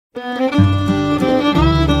Happy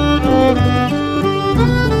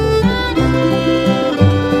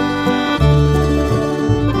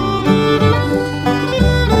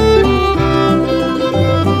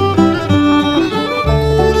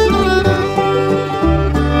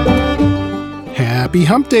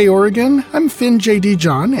Hump Day, Oregon! I'm Finn J.D.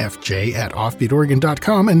 John, FJ at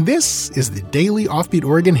OffbeatOregon.com, and this is the Daily Offbeat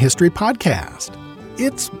Oregon History Podcast.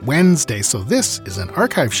 It's Wednesday, so this is an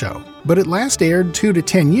archive show, but it last aired 2 to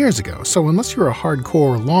 10 years ago, so unless you're a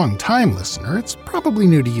hardcore, long-time listener, it's probably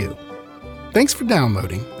new to you. Thanks for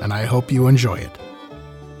downloading, and I hope you enjoy it.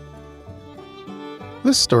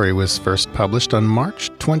 This story was first published on March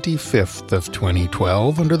 25th of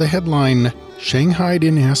 2012 under the headline, Shanghaied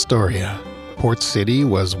in Astoria. Port City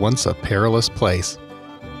was once a perilous place.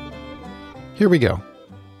 Here we go.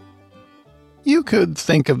 You could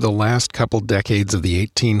think of the last couple decades of the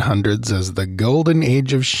 1800s as the golden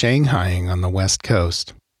age of Shanghaiing on the West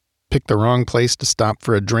Coast. Pick the wrong place to stop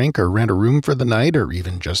for a drink or rent a room for the night, or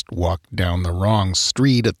even just walk down the wrong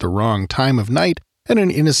street at the wrong time of night, and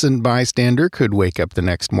an innocent bystander could wake up the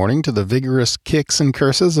next morning to the vigorous kicks and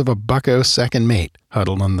curses of a bucko second mate,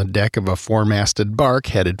 huddled on the deck of a four-masted bark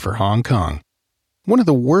headed for Hong Kong. One of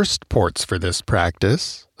the worst ports for this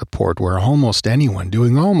practice, a port where almost anyone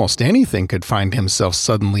doing almost anything could find himself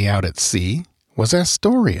suddenly out at sea, was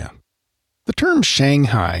Astoria. The term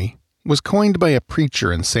Shanghai was coined by a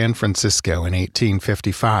preacher in San Francisco in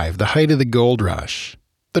 1855, the height of the gold rush.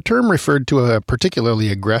 The term referred to a particularly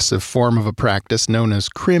aggressive form of a practice known as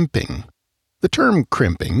crimping. The term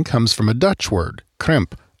crimping comes from a Dutch word,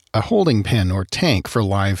 krimp, a holding pen or tank for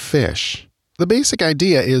live fish. The basic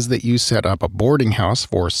idea is that you set up a boarding house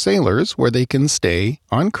for sailors where they can stay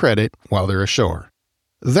on credit while they're ashore.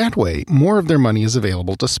 That way, more of their money is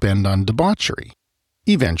available to spend on debauchery.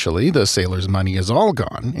 Eventually, the sailor's money is all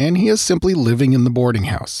gone, and he is simply living in the boarding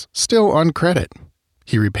house, still on credit.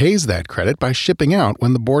 He repays that credit by shipping out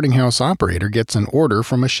when the boarding house operator gets an order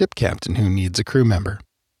from a ship captain who needs a crew member.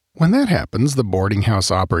 When that happens, the boarding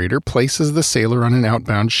house operator places the sailor on an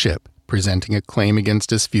outbound ship, presenting a claim against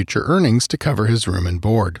his future earnings to cover his room and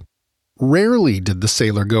board. Rarely did the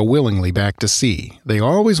sailor go willingly back to sea. They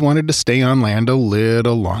always wanted to stay on land a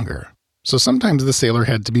little longer. So sometimes the sailor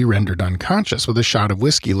had to be rendered unconscious with a shot of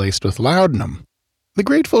whiskey laced with laudanum. The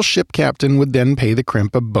grateful ship captain would then pay the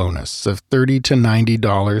crimp a bonus of $30 to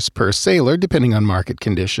 $90 per sailor, depending on market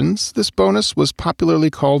conditions. This bonus was popularly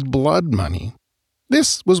called blood money.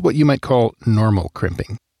 This was what you might call normal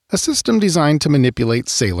crimping, a system designed to manipulate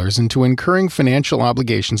sailors into incurring financial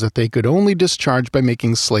obligations that they could only discharge by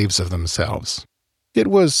making slaves of themselves. It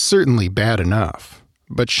was certainly bad enough,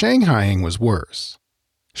 but Shanghaiing was worse.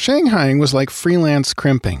 Shanghaiing was like freelance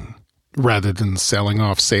crimping. Rather than selling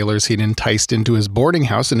off sailors he'd enticed into his boarding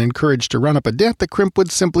house and encouraged to run up a debt, the crimp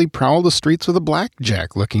would simply prowl the streets with a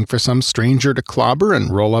blackjack looking for some stranger to clobber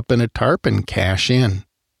and roll up in a tarp and cash in.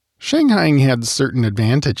 Shanghaiing had certain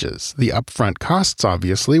advantages. The upfront costs,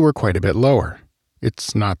 obviously, were quite a bit lower.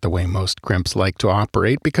 It's not the way most crimps like to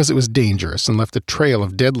operate because it was dangerous and left a trail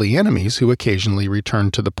of deadly enemies who occasionally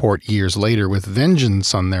returned to the port years later with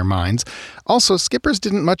vengeance on their minds. Also, skippers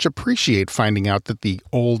didn't much appreciate finding out that the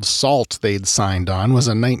old salt they'd signed on was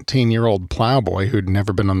a 19-year-old plowboy who'd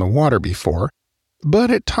never been on the water before.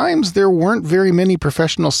 But at times there weren't very many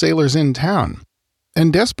professional sailors in town,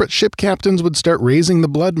 and desperate ship captains would start raising the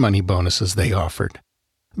blood money bonuses they offered.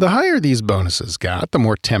 The higher these bonuses got, the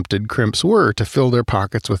more tempted crimps were to fill their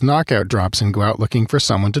pockets with knockout drops and go out looking for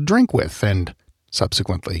someone to drink with, and,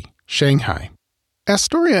 subsequently, Shanghai.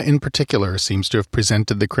 Astoria in particular seems to have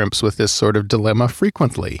presented the crimps with this sort of dilemma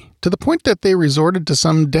frequently, to the point that they resorted to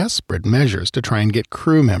some desperate measures to try and get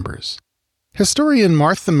crew members. Historian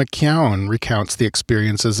Martha McCowan recounts the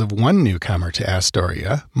experiences of one newcomer to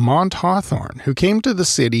Astoria, Mont Hawthorne, who came to the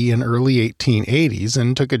city in early 1880s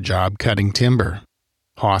and took a job cutting timber.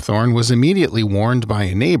 Hawthorne was immediately warned by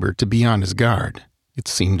a neighbor to be on his guard. It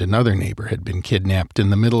seemed another neighbor had been kidnapped in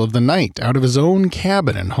the middle of the night out of his own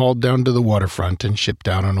cabin and hauled down to the waterfront and shipped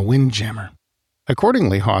out on a windjammer.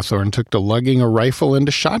 Accordingly, Hawthorne took to lugging a rifle and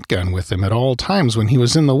a shotgun with him at all times when he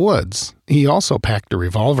was in the woods. He also packed a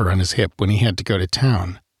revolver on his hip when he had to go to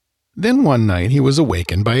town. Then one night he was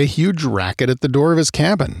awakened by a huge racket at the door of his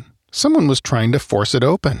cabin. Someone was trying to force it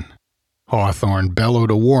open. Hawthorne bellowed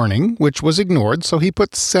a warning, which was ignored, so he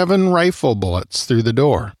put 7 rifle bullets through the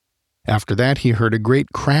door. After that he heard a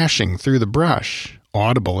great crashing through the brush.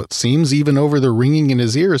 Audible, it seems, even over the ringing in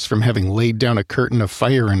his ears from having laid down a curtain of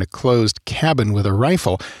fire in a closed cabin with a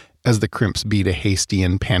rifle, as the crimps beat a hasty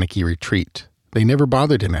and panicky retreat. They never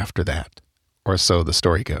bothered him after that, or so the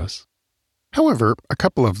story goes. However, a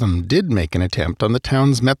couple of them did make an attempt on the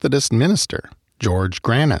town's Methodist minister, George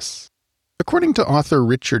Grannis. According to author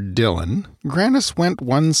Richard Dillon, Grannis went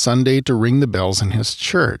one Sunday to ring the bells in his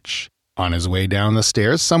church. On his way down the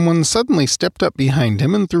stairs, someone suddenly stepped up behind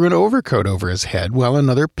him and threw an overcoat over his head while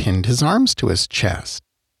another pinned his arms to his chest.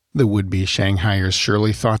 The would-be Shanghaiers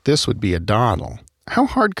surely thought this would be a dawdle. How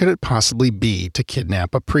hard could it possibly be to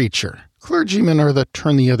kidnap a preacher? Clergymen are the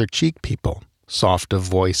turn-the-other-cheek people, soft of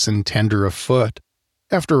voice and tender of foot.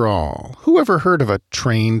 After all, who ever heard of a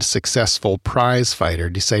trained, successful prize fighter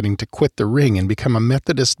deciding to quit the ring and become a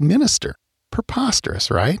Methodist minister?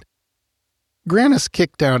 Preposterous, right? Grannis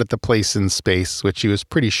kicked out at the place in space, which he was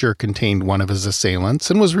pretty sure contained one of his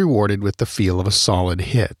assailants, and was rewarded with the feel of a solid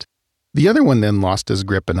hit. The other one then lost his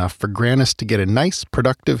grip enough for Grannis to get a nice,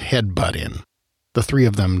 productive headbutt in. The three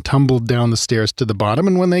of them tumbled down the stairs to the bottom,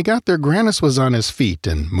 and when they got there, Grannis was on his feet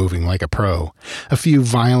and moving like a pro. A few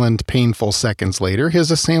violent, painful seconds later,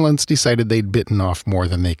 his assailants decided they'd bitten off more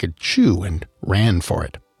than they could chew and ran for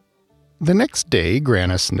it. The next day,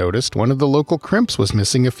 Grannis noticed one of the local crimps was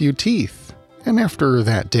missing a few teeth, and after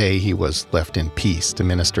that day, he was left in peace to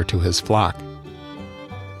minister to his flock.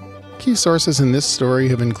 Key sources in this story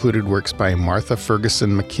have included works by Martha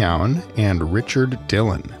Ferguson McCown and Richard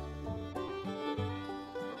Dillon.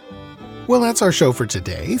 Well, that's our show for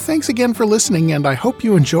today. Thanks again for listening, and I hope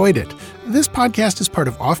you enjoyed it. This podcast is part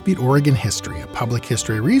of Offbeat Oregon History, a public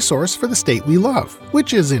history resource for the state we love,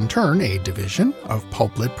 which is in turn a division of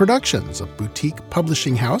Pulplit Productions, a boutique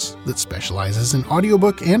publishing house that specializes in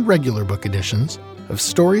audiobook and regular book editions of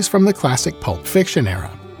stories from the classic pulp fiction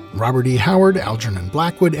era. Robert E. Howard, Algernon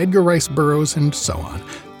Blackwood, Edgar Rice Burroughs, and so on.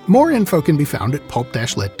 More info can be found at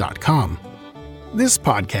pulp-lit.com. This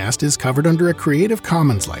podcast is covered under a Creative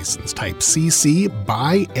Commons license type CC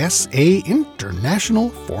by SA International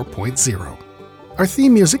 4.0. Our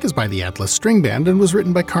theme music is by the Atlas String Band and was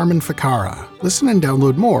written by Carmen Ficara. Listen and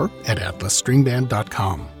download more at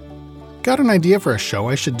atlasstringband.com. Got an idea for a show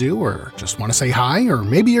I should do, or just want to say hi, or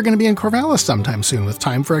maybe you're going to be in Corvallis sometime soon with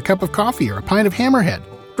time for a cup of coffee or a pint of Hammerhead?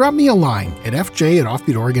 Drop me a line at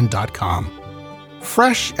fj@offbeatoregon.com.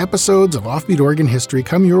 Fresh episodes of Offbeat Oregon History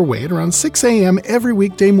come your way at around 6 a.m. every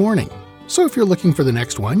weekday morning. So if you're looking for the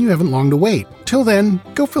next one, you haven't long to wait. Till then,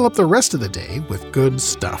 go fill up the rest of the day with good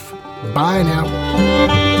stuff. Bye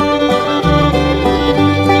now.